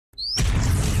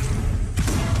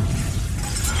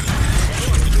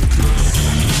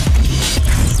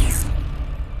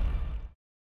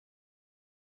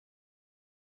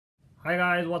Hi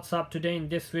guys, what's up? Today in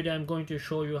this video I'm going to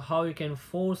show you how you can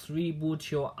force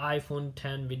reboot your iPhone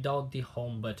 10 without the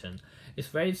home button. It's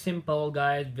very simple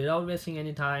guys. Without wasting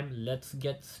any time, let's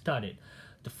get started.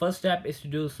 The first step is to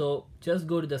do so, just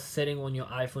go to the setting on your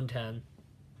iPhone 10,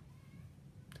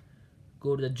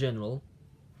 go to the general,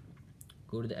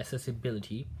 go to the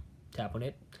accessibility, tap on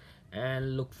it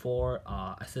and look for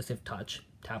Assistive Touch.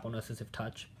 Tap on Assistive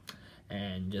Touch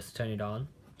and just turn it on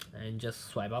and just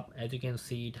swipe up. As you can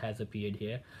see, it has appeared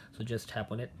here, so just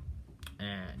tap on it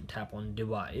and tap on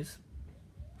device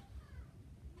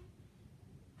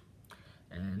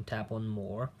and tap on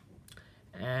more,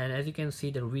 and as you can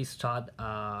see the restart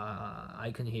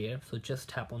icon here, so just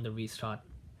tap on the restart.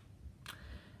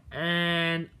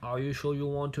 And are you sure you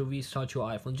want to restart your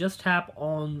iPhone? Just tap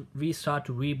on restart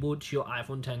to reboot your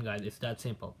iPhone 10 guys. It's that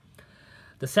simple.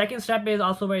 The second step is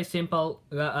also very simple.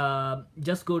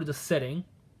 Just go to the setting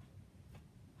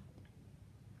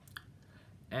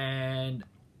and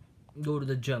go to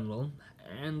the general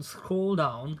and scroll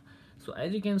down. So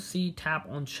as you can see, tap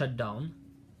on shutdown.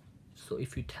 So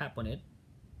if you tap on it,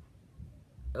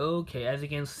 okay, as you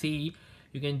can see,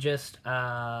 you can just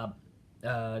tap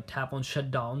on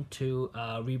shutdown to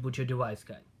reboot your device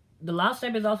guys. The last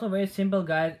step is also very simple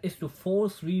guys, is to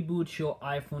force reboot your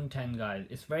iPhone 10 guys.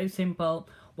 It's very simple.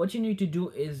 What you need to do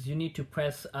is you need to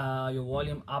press your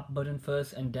volume up button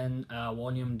first, and then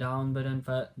volume down button,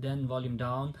 then volume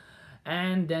down,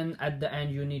 and then at the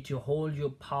end you need to hold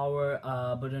your power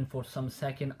button for some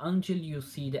second until you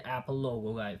see the Apple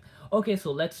logo guys. Okay,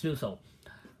 so let's do so.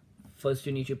 First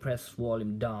you need to press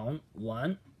volume down,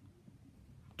 1,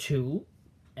 2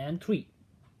 and 3.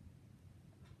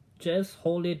 Just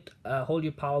hold it, hold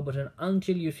your power button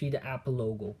until you see the Apple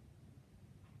logo.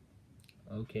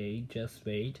 Okay, just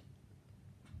wait.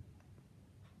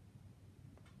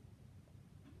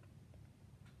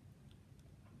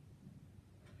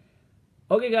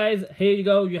 Okay guys, here you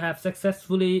go. You have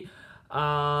successfully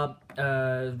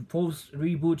forced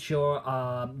reboot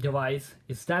your device.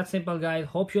 It's that simple guys.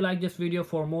 Hope you like this video.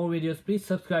 For more videos, please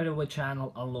subscribe to our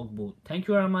channel UnlockBoot. Thank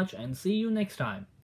you very much and see you next time.